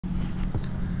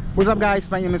What's up guys,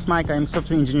 my name is Mike, I'm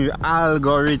software engineer,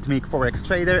 algorithmic forex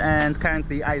trader, and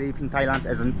currently I live in Thailand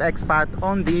as an expat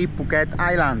on the Phuket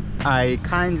island. I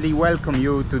kindly welcome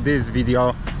you to this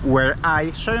video where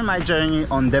I share my journey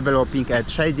on developing a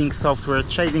trading software,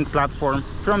 trading platform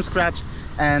from scratch.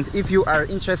 And if you are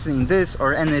interested in this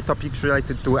or any topics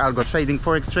related to algo trading,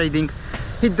 forex trading,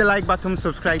 hit the like button,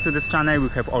 subscribe to this channel. We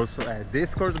have also a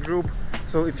Discord group,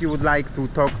 so if you would like to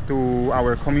talk to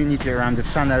our community around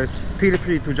this channel, feel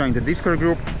free to join the Discord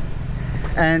group.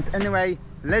 And anyway,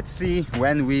 let's see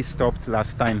when we stopped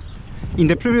last time. In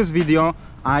the previous video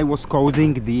I was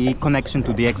coding the connection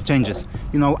to the exchanges.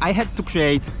 You know, I had to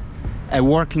create a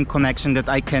working connection that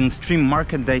I can stream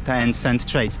market data and send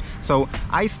trades. So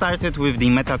I started with the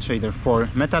MetaTrader 4,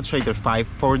 MetaTrader 5.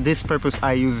 For this purpose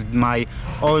I used my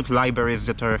old libraries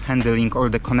that are handling all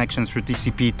the connections through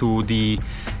TCP to the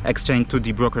exchange, to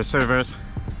the broker servers.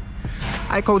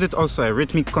 I coded also a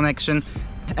rhythmic connection,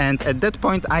 and at that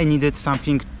point I needed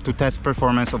something to test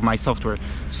performance of my software.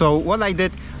 So what I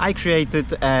did, I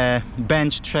created a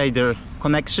bench trader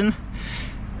connection.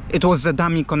 It was a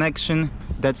dummy connection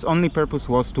that's only purpose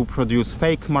was to produce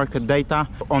fake market data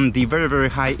on the very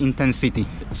high intensity.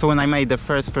 So when I made the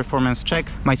first performance check,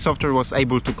 my software was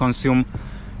able to consume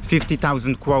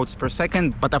 50,000 quotes per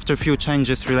second, but after a few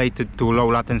changes related to low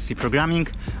latency programming,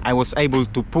 I was able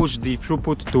to push the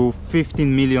throughput to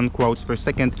 15 million quotes per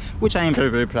second, which I am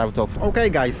very proud of. Okay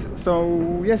guys,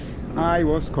 so yes, I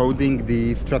was coding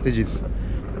the strategies.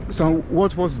 So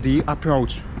what was the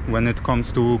approach when it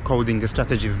comes to coding the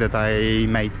strategies that I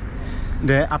made?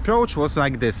 The approach was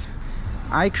like this.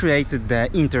 I created the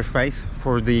interface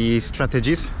for the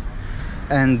strategies,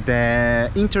 and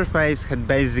the interface had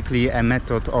basically a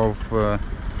method of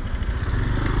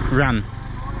run.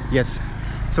 Yes,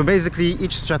 so basically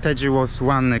each strategy was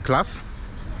one class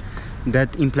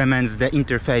that implements the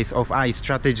interface of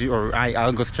iStrategy or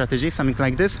iAlgo strategy, something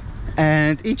like this.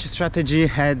 And each strategy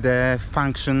had a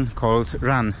function called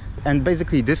run, and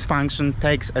basically this function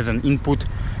takes as an input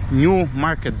new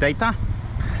market data,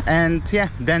 and yeah,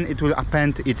 then it will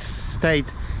append its state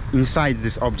inside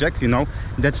this object. You know,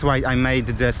 that's why I made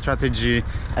the strategy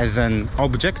as an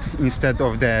object instead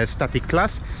of the static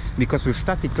class, because with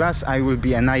static class I will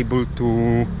be unable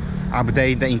to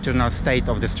update the internal state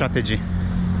of the strategy.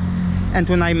 And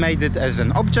when I made it as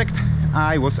an object,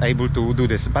 I was able to do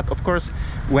this. But of course,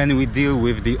 when we deal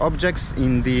with the objects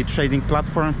in the trading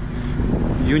platform,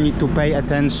 you need to pay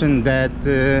attention that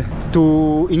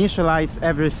to initialize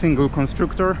every single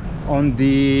constructor on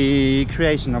the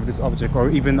creation of this object, or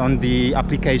even on the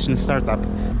application startup,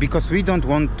 because we don't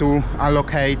want to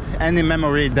allocate any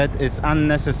memory that is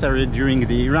unnecessary during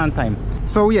the runtime.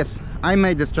 So yes, I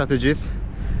made the strategies,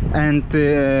 and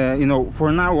you know,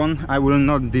 for now on I will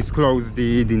not disclose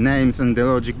the names and the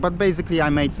logic, but basically I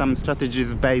made some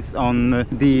strategies based on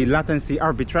the latency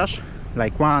arbitrage,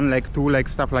 like 1 leg, 2 leg,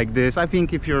 stuff like this. I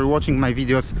think if you're watching my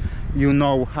videos, you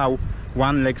know how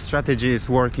 1 leg strategy is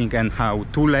working and how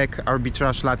 2 leg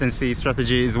arbitrage latency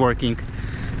strategy is working.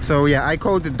 So yeah, I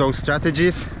coded those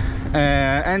strategies,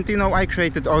 and you know, I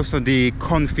created also the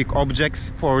config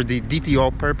objects for the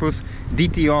DTO purpose.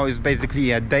 DTO is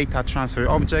basically a data transfer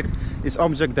object. It's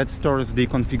object that stores the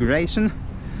configuration.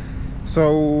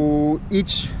 So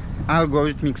each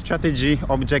algorithmic strategy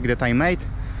object that I made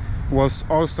was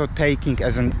also taking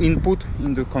as an input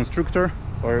in the constructor,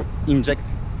 or inject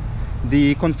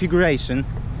the configuration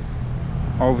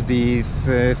of this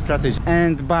strategy.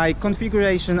 And by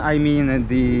configuration I mean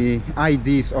the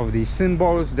IDs of the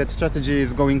symbols that strategy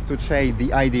is going to trade,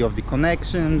 the ID of the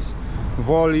connections,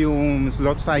 volumes,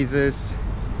 lot sizes,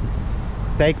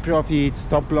 take profits,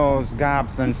 stop loss,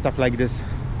 gaps, and stuff like this.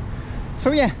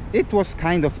 So yeah, it was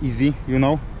kind of easy, you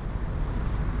know.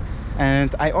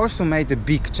 And I also made a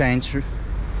big change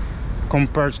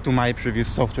compared to my previous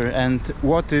software. And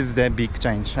what is the big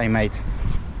change I made?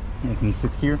 Let me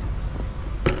sit here.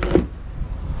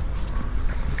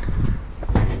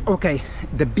 Okay,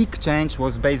 the big change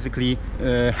was basically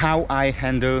how I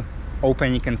handle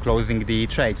opening and closing the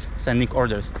trades, sending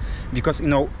orders. Because you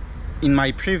know, in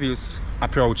my previous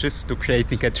approaches to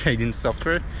creating a trading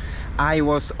software, I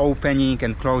was opening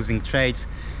and closing trades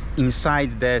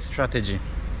inside the strategy.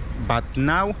 But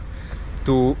now,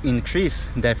 to increase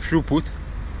the throughput,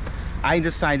 I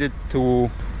decided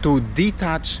to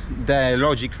detach the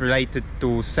logic related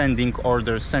to sending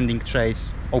orders, sending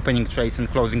trades, opening trades and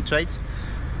closing trades.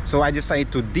 So I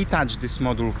decided to detach this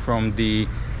module from the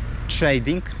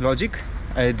trading logic,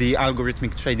 the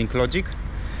algorithmic trading logic,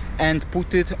 and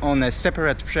put it on a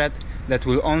separate thread that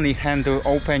will only handle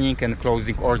opening and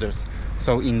closing orders.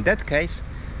 So in that case,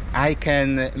 I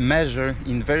can measure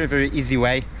in very easy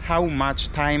way how much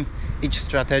time each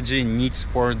strategy needs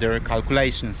for their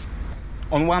calculations.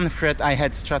 On one thread I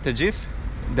had strategies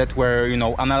that were, you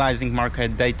know, analyzing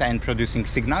market data and producing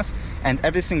signals, and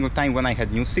every single time when I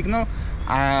had new signal,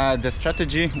 the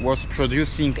strategy was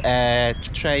producing a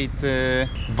trade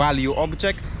value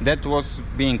object that was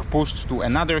being pushed to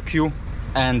another queue,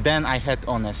 and then I had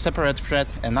on a separate thread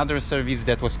another service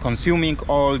that was consuming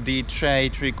all the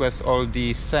trade requests, all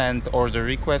the send order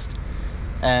requests,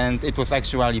 and it was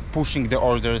actually pushing the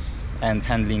orders and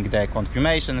handling the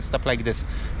confirmation and stuff like this.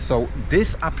 So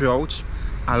this approach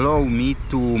allow me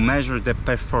to measure the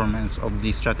performance of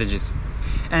these strategies.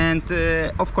 And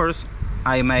of course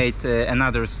I made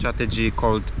another strategy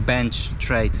called bench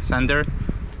trade sender.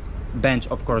 Bench,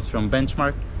 of course, from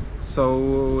benchmark.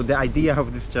 So the idea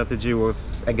of this strategy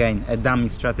was, again, a dummy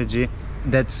strategy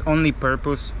that's only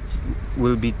purpose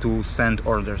will be to send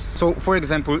orders. So for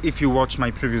example, if you watch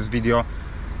my previous video,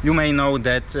 you may know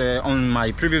that on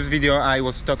my previous video I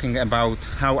was talking about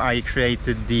how I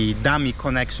created the dummy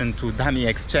connection to dummy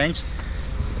exchange.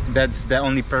 That's the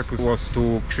only purpose, was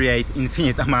to create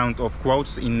infinite amount of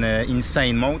quotes in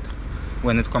insane mode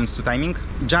when it comes to timing,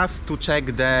 just to check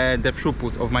the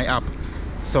throughput of my app.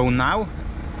 So now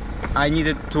I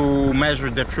needed to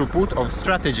measure the throughput of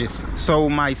strategies. So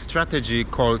my strategy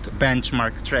called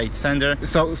benchmark trade sender.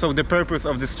 So the purpose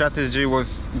of the strategy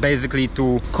was basically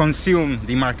to consume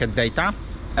the market data,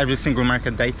 every single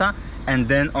market data, and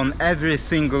then on every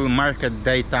single market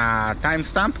data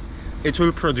timestamp, it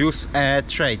will produce a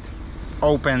trade,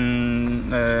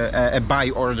 open a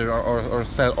buy order or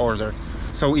sell order.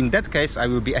 So in that case, I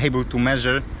will be able to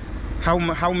measure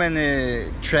how many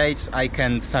trades I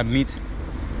can submit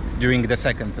during the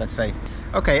second, let's say.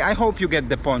 Okay, I hope you get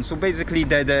the point. So basically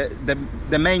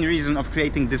the main reason of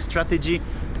creating this strategy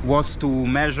was to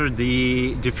measure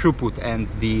the throughput and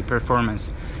the performance.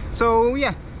 So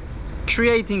yeah,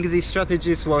 creating these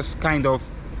strategies was kind of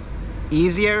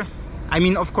easier. I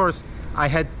mean, of course, I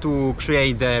had to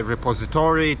create the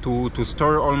repository to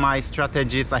store all my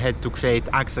strategies. I had to create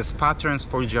access patterns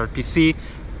for gRPC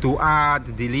to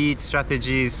add, delete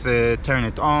strategies, turn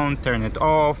it on, turn it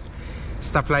off,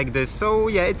 stuff like this. So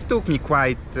yeah, it took me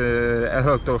quite a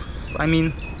lot of, I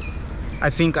mean, I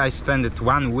think I spent it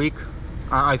 1 week.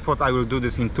 I thought I will do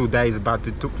this in 2 days, but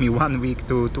it took me 1 week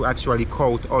to actually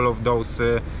code all of those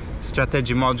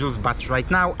strategy modules. But right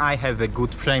now I have a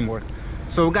good framework.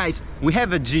 So guys, we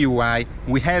have a GUI,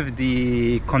 we have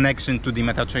the connection to the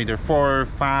MetaTrader 4,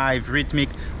 5, Rhythmic,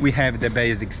 we have the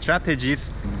basic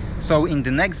strategies. So in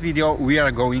the next video we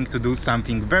are going to do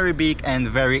something very big and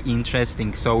very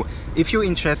interesting. So if you're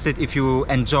interested, if you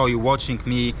enjoy watching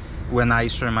me when I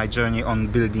share my journey on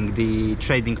building the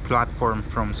trading platform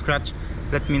from scratch,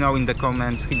 let me know in the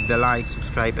comments, hit the like,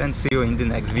 subscribe, and see you in the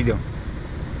next video.